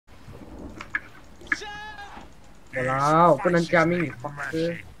我啦，我不能加命，你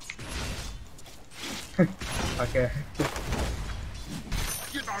fuck。OK。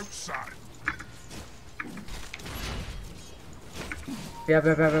不要，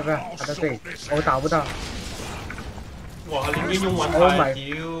他在这里，我打不到。哇，宁愿用完牌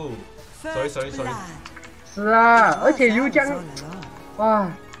丢。sorry。是啊，而且又这样，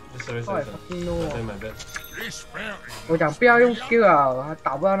哇。sorry。我讲不要用 skill 啊，我还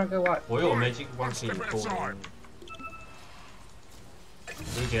打不到那个哇。我有 magic 忘记够了。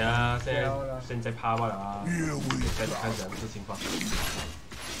对给啊，现在怕不了啊，再看怎样子情况。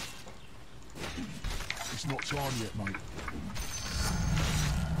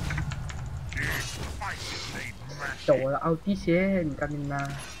走我的奥迪线，赶紧拿。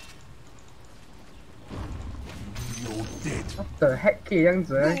What the heck 这样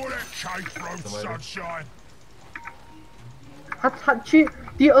子？他去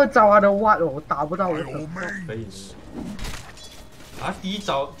第二招他的挖了，我打不到我。可以。啊，第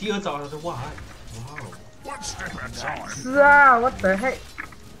二招他的挖，哇哦！是啊 ，What the heck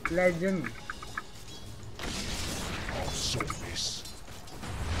legend。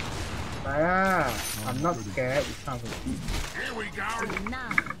来啊 ，I'm not scared， 上手机。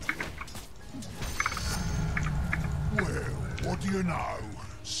Well, what do you know?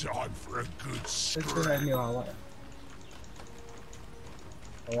 Time for a good spree. 这还没有啊，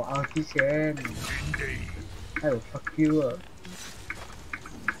我奥迪线。还有 fuck you 啊！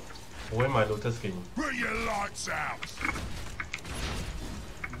我会买 Lotus 给你。Put your lights out.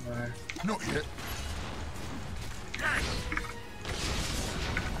 Not yet.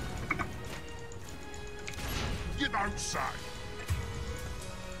 You don't say.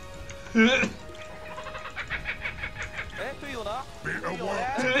 哎，队友呢？队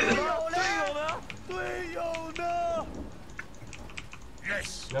友呢？Yes.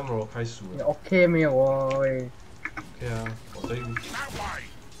 那么我开输了。你 OK 没有哦？喂。OK 啊，我这。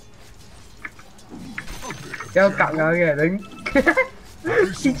不要搞啊！人，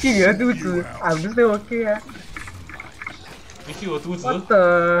踢你的肚子，俺不是 OK 啊。你踢我肚子？我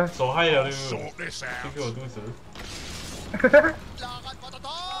的。手害了，你踢我肚子。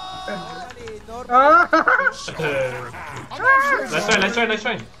啊！来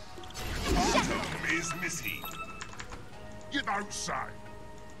帅！ You don't say.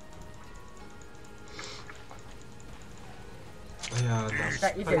 哎呀，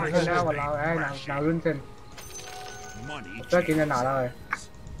再一点点啊！我拿哎拿认真，不要给人拿了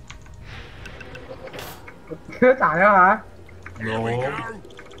哎。打了啊 ？No。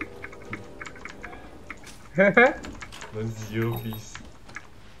呵呵。能 zero please。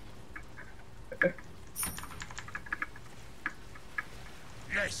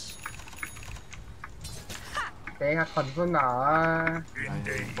Yes。等一下confirm啊！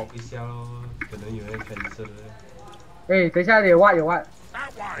搏一下咯，可能有人 cancel。哎，等一下有挖。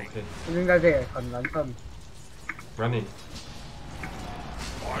OK。应该这很难分。Running。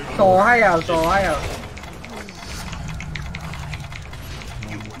左还有。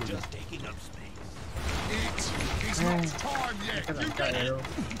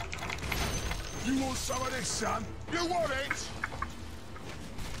You want some of this, son? You want it?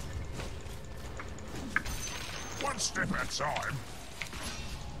 One step at a time.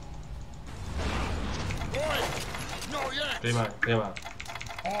 Oi! Not yet. 可以吗？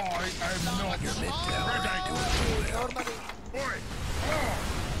 I am not ready. Oi!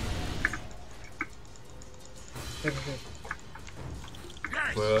 对。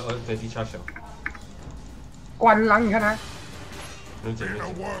我要20插小。关狼，你看他。能解。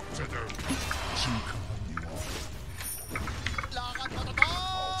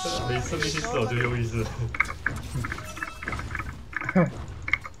每次必须死我就用一次。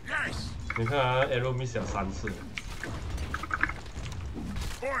你看啊 ，arrow miss 了3次。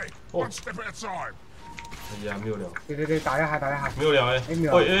哦。哎呀，没有了。对，打一下。没有了哎。没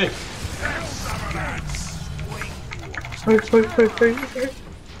有。哎。嘿。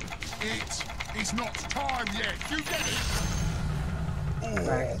It's not time yet. You get it? Oh,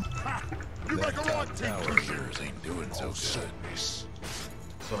 you make a right conclusions ain't doing so good.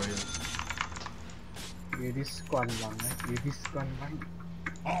 Sorry. 有点关狼啊，有点关狼。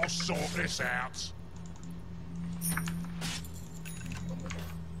I'll sort this out.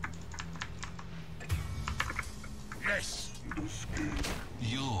 Yes.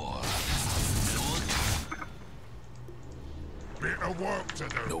 You're bit of work to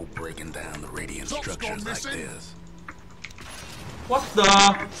do. No breaking down the radiant structures like this. What the?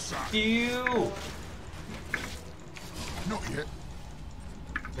 Dude. Not yet.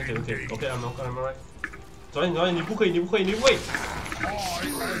 Okay, I'm alright. 转，你不可以。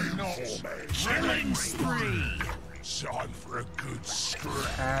am not killing spree. Time for a good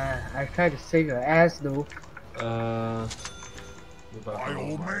scrap. I try to save your ass though. By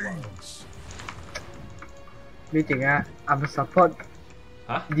all means. ไม่จริงอ่ะ I'm a support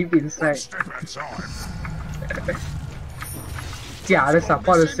ฮะ deep One inside step at a time. 假的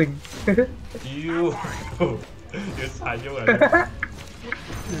support 的心。妖，要晒咗人。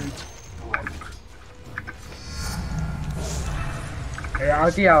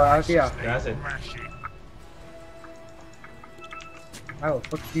咬掉，咬掉。等下先。 Smash it. 哎我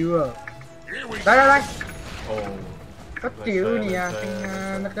fuck you 啊！ Here we 来来来，哦，我屌你啊！天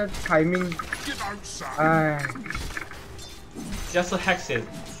啊，那个排名， You don't say. 哎，要是 Hex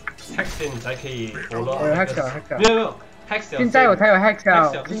你才可以活络。有 Hex 了 Hex 了。没有没有 Hex 现在有才有 Hex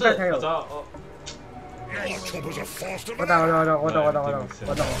了，不是现在才有。我知道哦。 Your choppers are faster 我 than 懂我 that. 懂我懂我懂我懂我懂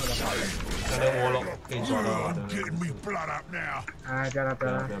我懂。才能活络，可以抓到 Oh, 我 I'm 的。 getting me blood up now. 哎，不要了不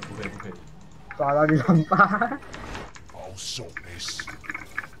要了，不可以不可以。抓到你狼吧。 I'll sort this.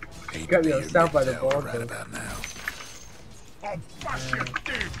 Hate Got to be your yourself by the midtown ball, right though. about now. I'll bash you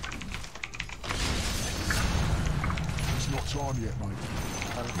dim. It's not time yet, mate.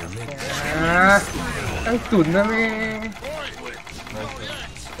 Your midtown. 啊，这样准的咩？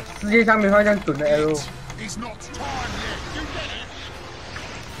世界上没有这样准的 arrow。 It's not time yet. You get it?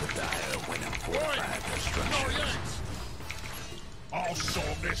 The dire winning fortified Not destruction. yet. I'll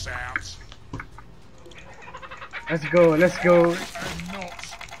sort this out. Let's go, let's go. And not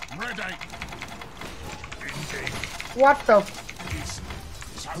ready. Indeed. What the? It's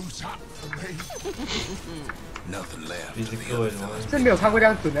toes up for me. Nothing left 比 of 这 the 个 other 什么？ fellas. 真没有看过这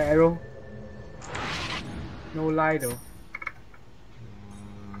样准的 arrow。No lie though.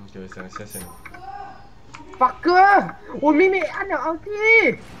 给我想一下先。 Fucker！我明明按了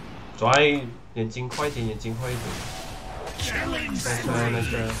Alt。抓眼睛快一点，眼睛快一点。那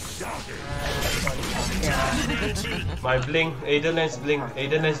个。My blink, Aiden let's blink,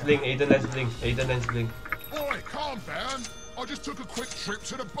 Aiden let's blink, Aiden let's blink, Aiden let's blink. Boy, calm down. I just took a quick trip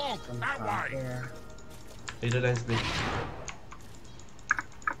to the bog. That way. Aiden let's blink.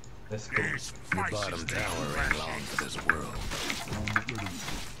 Let's go. His Your face bottom is tower ain't long for this world.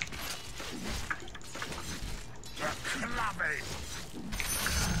 the clubbing.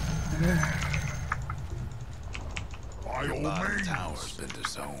 By Your all bottom means. tower's been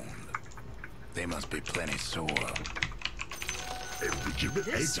disowned. They must be plenty sore. Illegitimate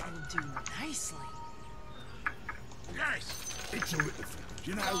This heads up. will do nicely. Yes, it's a little thing,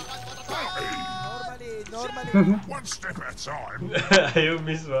 you know. Normally. One step at a time. I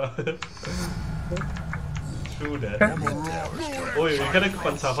miss one. True that. Oh, you gotta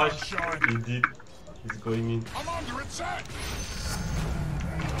conserve. He did. He's going in. I'm under attack.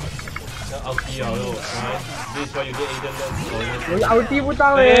 Ulti 了哟 ，nice. This is why you need Aiden lens. 我 Alt 不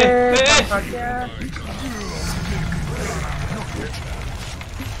到哎，大家。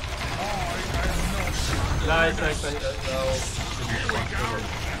 Nice, nice, nice.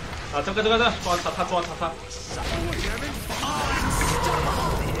 啊，这个，抓他，抓他。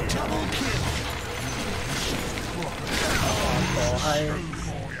 我嗨。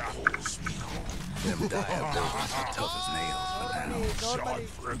 Them dire buildings are tough as nails for now. Time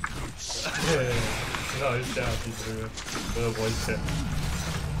for a good sleep. 很好笑，其实我的 voice chat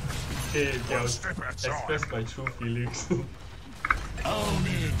可以表 One step at a time. express my true feelings.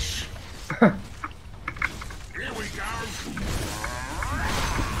 Ownage. Here we go.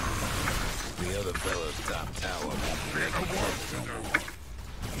 The other fella's top tower won't be Bit of work to do.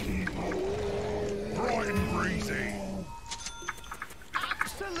 Bright and breezy.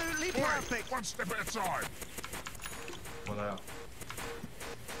 Absolutely perfect. One step at a time. 我来了。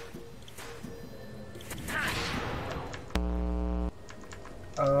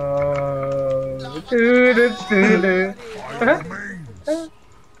 嘟。 By all means.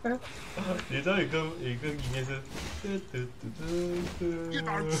 你知道有个音乐是You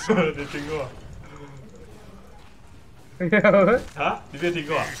don't 你听过有。啊？你没有听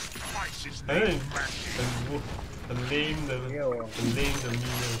过啊？ Face is 很 neat. 很 lame 的，很 lame 的音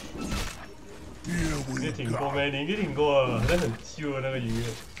乐。 Here 你 we 听过 go. 没？你应该听过啊，好像很旧的那个音乐。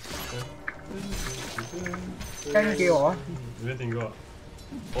先给我。你没有听过啊？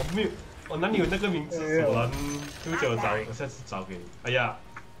我没有，哦，那你有那个名字手栏，就叫我找，我下次找给你。哎呀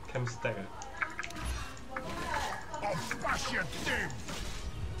 ，Cam Stack 啊。 I'll bash you dim.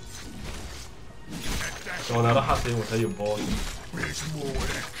 等我拿到哈森，我才有 ball。 Where's more where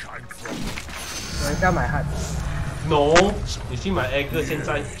that came from? 我要买汉。 No， 你去买 egg 现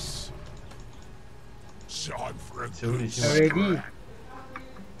在。 Time for a 求你去买。 Ready。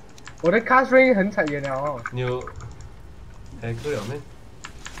我的 cast range 很惨远了哦。你有 Egg 有咩？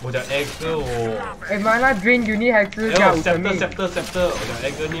我講 egg 我。哎妈，那 Drain Unit 还是加5生命。scepter，我講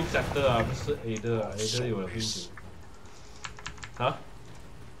egg name scepter 啊，不是 Ader 啊 ，Ader 有了病毒。啊？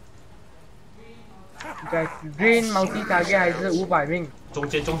对 ，Drain multi target 还是500命。中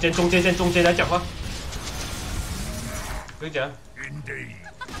間來講話。跟你講。 Indeed.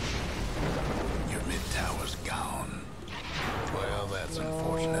 Your mid tower's gone. Well, that's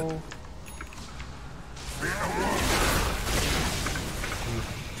unfortunate.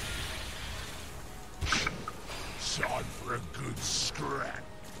 Time for a good scrap.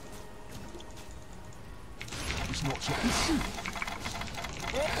 It's not something soup.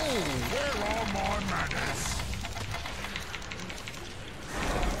 Oh, where are my manners?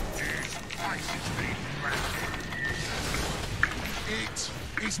 These faces need manners. It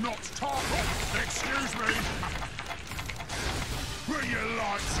is not time. Oh, excuse me. Put your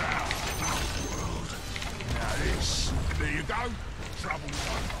lights out. World. Now this. There you go. Trouble's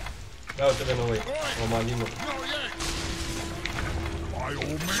over. 然後這邊都會，我買呢個。 By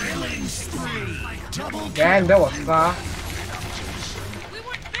all means. Damn, that was far.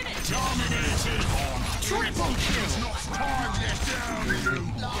 Triple kill. It's not time yet. Down you.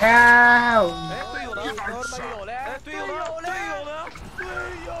 Help! 队友呢？队友呢？队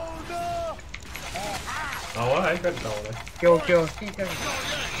友呢？到啊，係跟到咧。叫地震。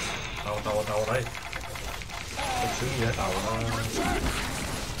到嚟。小嘢到啦。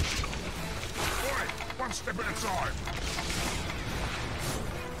 One step at a time.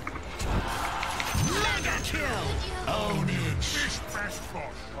 Mega kill. Own it. This best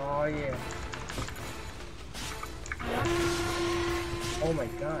boss. Oh yeah. Oh my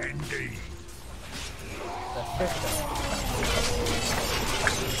god. Indeed. That's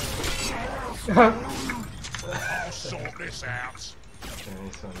I'll sort this out.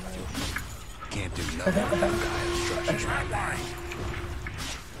 So nice. Can't do nothing with them guy instructions right now.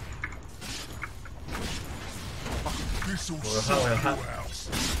 This'll Well, sort how- you out.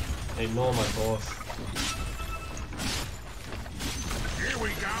 Ignore my boss. Here we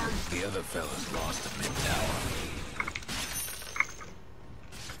go. The other fella's lost a mid tower.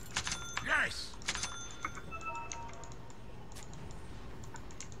 Yes.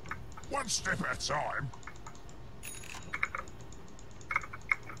 One step at a time.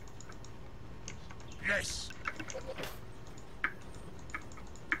 Yes.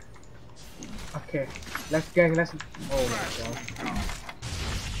 Okay, let's gang. Let's. Oh my god.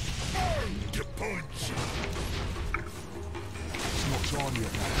 To punch. It's not time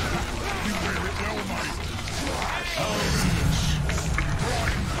yet. You did it well, mate.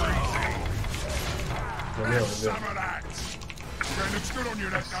 Some of that. Okay, looks good on you,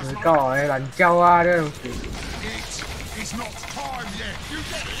 that 死 does. 告哎，懒觉啊这种。 It is not time yet. You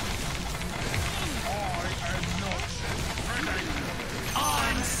get it? I am not ready.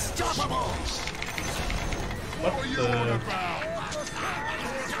 Unstoppable. What are you on about?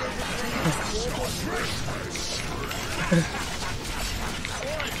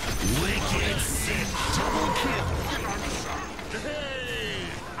 Wicked sick. Double kill.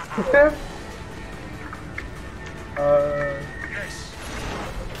 Hey! Yes.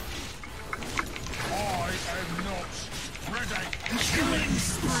 I am not ready. Killing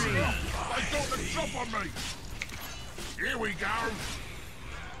spree. They got the drop on me. Here we go.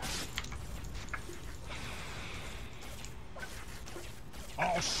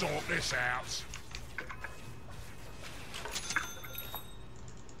 I'll sort this out.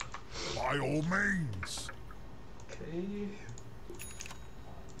 By all means. Okay.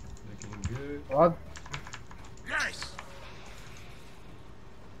 Looking good. 我 Yes.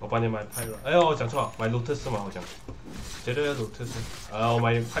 我幫你買派了。哎呦，我講錯了，買 Lotus 嘛，我講。絕對要 Lotus。我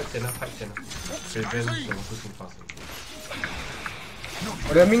買派先啦，隨便什麼事情發生。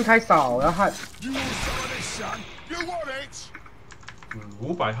我的命太少，我要喊。 You want some of this, son? You want it?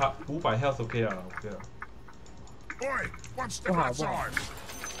 500 health OK 啊，OK 啊。 Oi, one step at a time.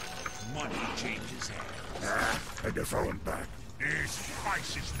 Money changes hands. And they're throwing back. His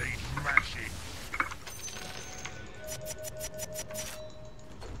faces need mashing.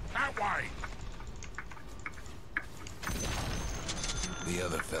 That way. The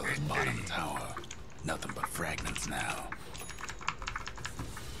other fella's bottom tower. Nothing but fragments now.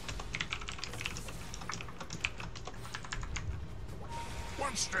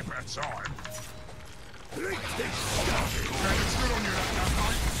 One step at a time. Lick this stuff. Okay, it's good on you, that gun,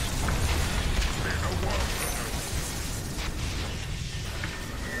 mate. Bit of work to do.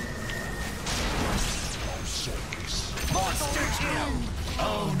 I'll sort this. Monster kill.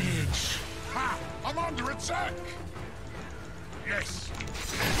 Ownage. Ha! I'm under attack! Yes.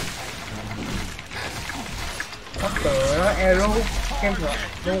 What the arrow came from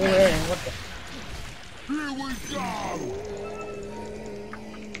nowhere. What the? Here we go!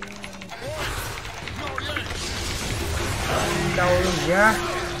 Đâu luôn nhá.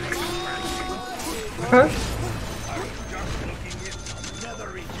 Hả?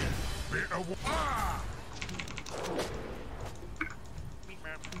 Bit of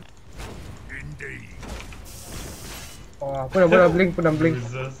Indeed. Oh, put a blink.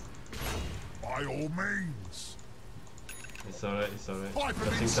 Jesus. By all means. It's alright.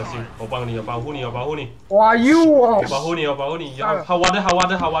 小心，我帮你，我保护你。哇，you 我保护你，好玩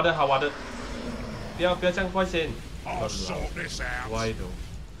的。不要这样怪先。I'll sort this out. 歪的，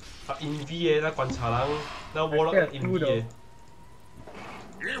他 envy 嘅，那观察人，那 warlock envy 嘅，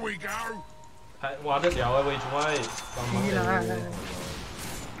 Here we go. 还挖得了嘅，为什么？帮忙嘅。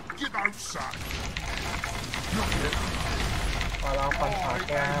 You don't say. 我老观察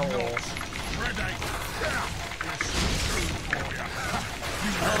家我。 Ready. Yeah.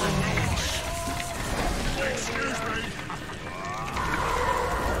 Excuse me.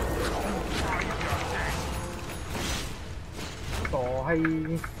 傻閪，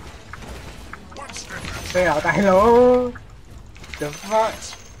 One step at 飛流大佬，the fuck？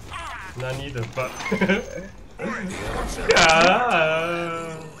 Nani the fuck？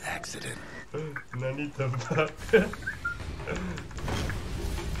 Accident. Nani the fuck？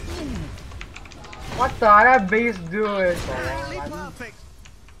 What the that base doing？ Perfect.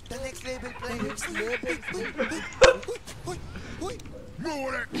 The next level play. more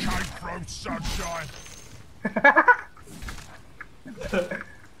of that cake throat sunshine.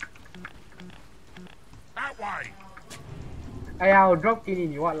 That way. 哎呀，我 drop 给你，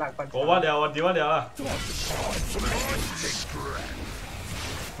你忘了观察。我挖了啊！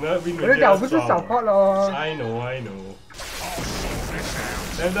那边我就讲我不是support 咯。 I know.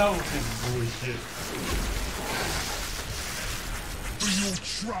 That is bullshit. For your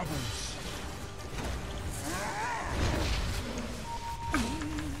troubles.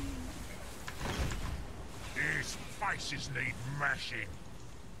 These faces need mashing.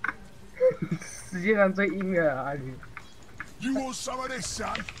 世界上最硬的啊你。 You want some of this,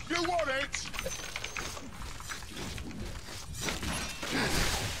 son? You want it?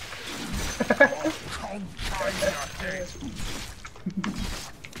 Concave your head.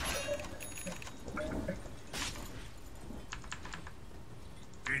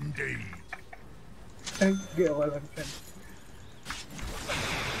 Indeed. 给我了看。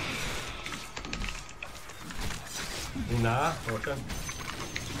 你拿，我看。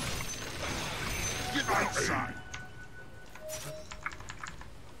 You don't say.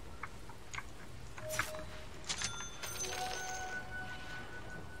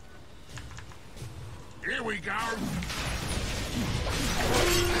 Here we go.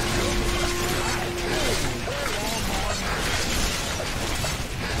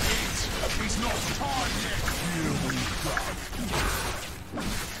 It's not time yet. Here we go.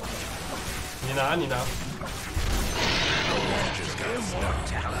 你拿。 Just got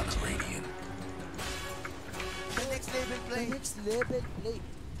stuck out of radiant. The next level play.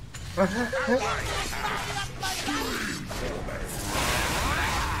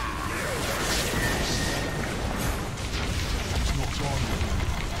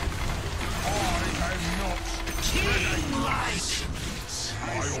 King license.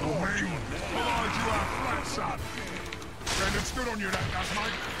 By all means, provide you our flat, son. Then it's good on you, that does,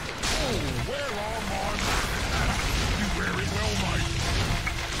 mate. Oh, where are my manners? You wear it well, mate.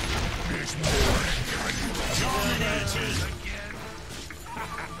 There's more again.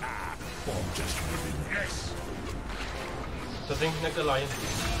 I'm just winning. Yes. 小心那个来。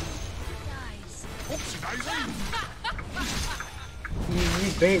 Oopsie daisy. Easy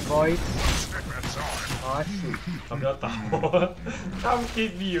bait boys。 Step outside. 啊是。他不要打我，他们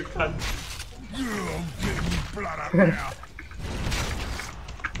hit me 有看。 I'm getting blood up now.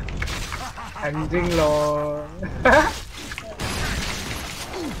 安静咯。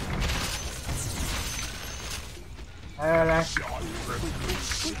来。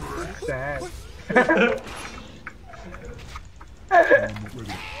sad。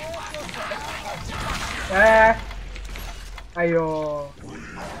哎呦！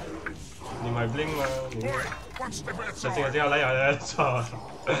你买 blink 吗？你 One step 小 outside. 心来抓，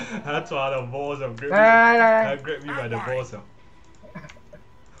他抓到 boss 上 grab 来 grab me by the boss 上。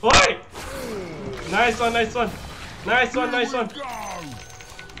喂 ，nice one。 Go.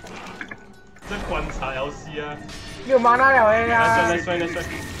 这观察 LC 啊。 有马拿了哎呀！ nice one。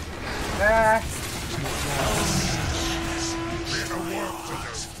 来。 Bit of work to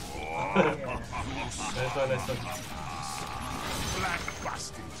do. nice one。That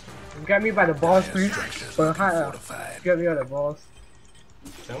bastard. Get me by the balls, please. Structures Burn will be hard. fortified. Get me by the balls.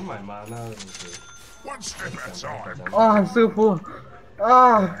 想買 mana 是不是？ One step at a time. 哦，很舒服。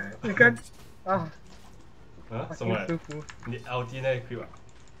啊，你看，啊，啊？什么？舒服。你 LD 那 equip 啊？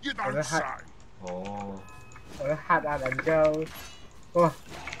 You don't say. 哦。我的 hat 啊，人家，哇，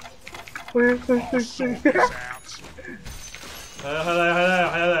喂， I'll sort this out. 係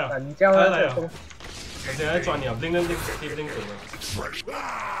啊！人家啊，這種人哋喺轉入拎佢啊！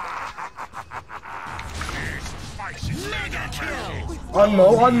 Face is mega magic. 按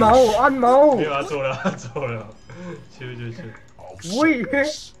摩，沒有啊，做了，去。 I'll 喂 sort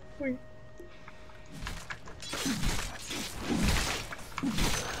this. 喂，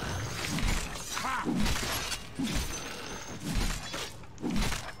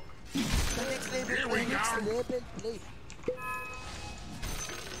 Here we go.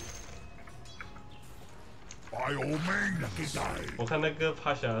 by all means. 我看那个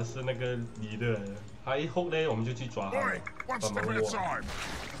帕夏是那个离的，他一 hook 呢，我们就去抓他， Oi, one 把 step 门 at a 握。 time.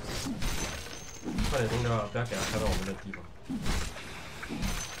 快点弄掉，不要给他看到我们的地方。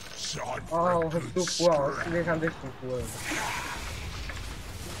 Side 哦， for 很 good 舒服啊，我 spirit. 世界上最舒服了。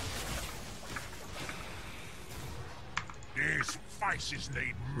 His faces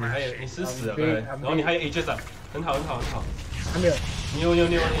need 你还有 magic. 你是死了对，然后你还有 Aegis 啊，很好。还没有。你有。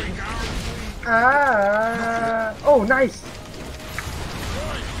啊，哦 ，nice。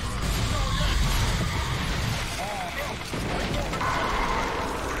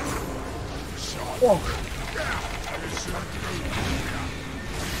哇！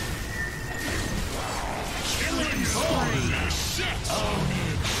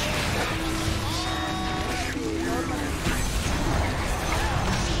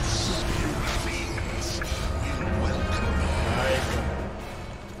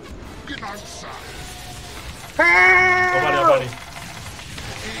 You don't say. 我帮你。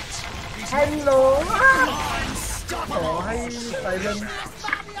 Hello ขอให้ใส่เรื่อง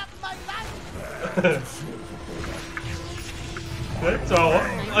抓我！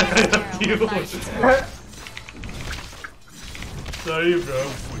哎呀，丢！Sorry, bro.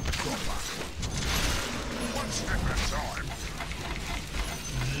 One step at a time.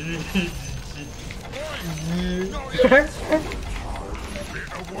 Bit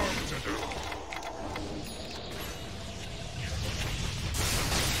of work to do.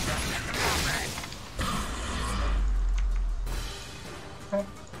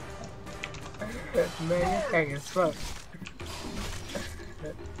 Man, hang as fuck.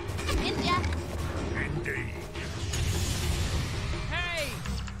 Indeed.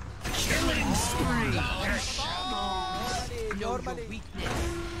 Killing spree.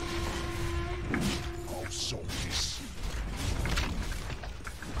 I'll sort this.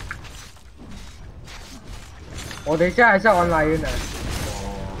 我等一下还是要玩莱茵的，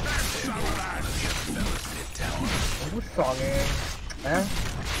很不爽哎，啊，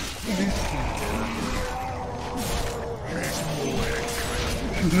一直死。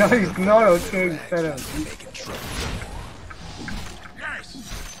No, it's not okay, you fella. Yes.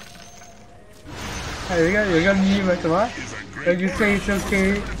 还有一个 meme 什么 ？When you say it's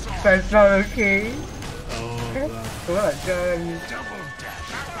okay, that's not okay. 什么来着？你 Double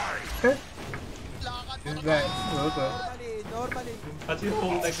dash. 就是在俄国。他去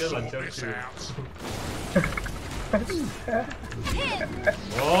轰那个篮球 This 去。 out.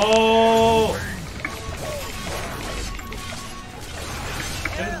 哦。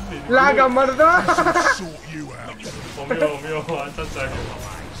拉个门的。 Sort you out. 我没有玩，站在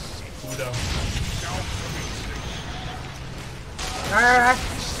哭的。来，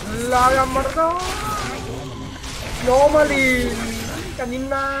拉个门的。Normally，赶紧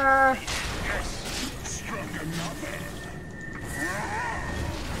啦。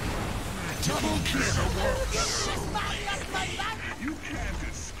 Double kill.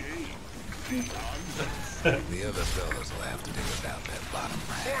 The other fellas will have to dig about that bottom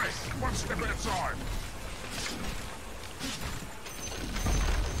rack. Boys, one step at a time.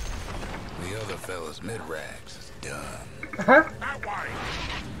 The other fellas mid-racks is done. Huh? That way.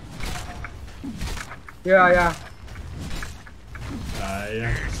 Yeah. 哎呀，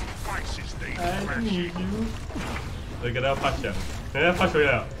 His faces need 哎 magic. 你我给他发响，人家发球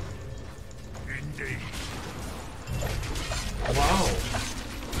了。 Indeed. 哇哦！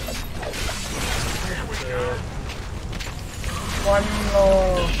关咯。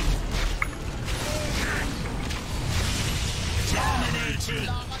 Dominated.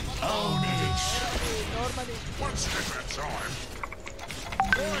 Own it. One step at a time.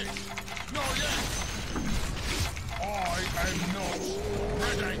 Boys, not yet. I am not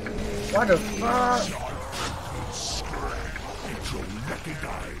ready. What the fuck? lucky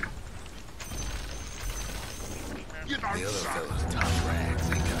day. You The don't other suck. fellas' top rags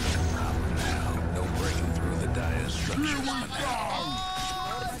ain't got no problem now. No breaking through the dire structures Here we for now.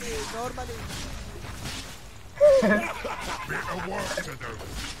 go. Bit of work to do.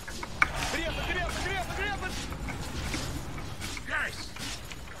 Yes.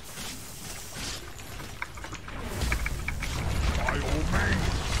 By all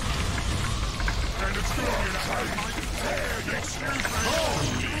means. And it's good on you to say. Excuse me.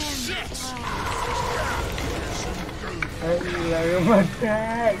 Holy shit. Larga uma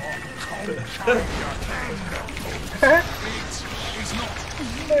tag. It's not.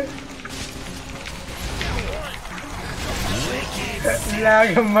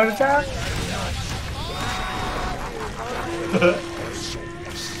 Larga uma tag.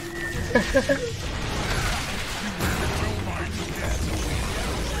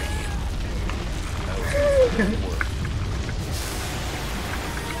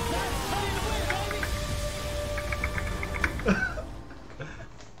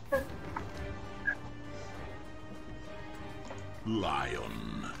 Lion.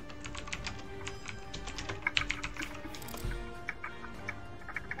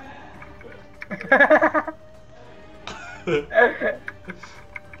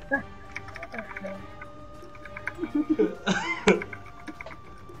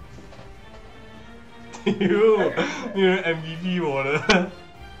你是 MVP 我的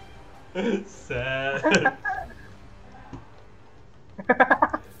，sad，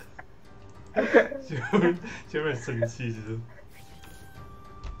就有点生气，其实。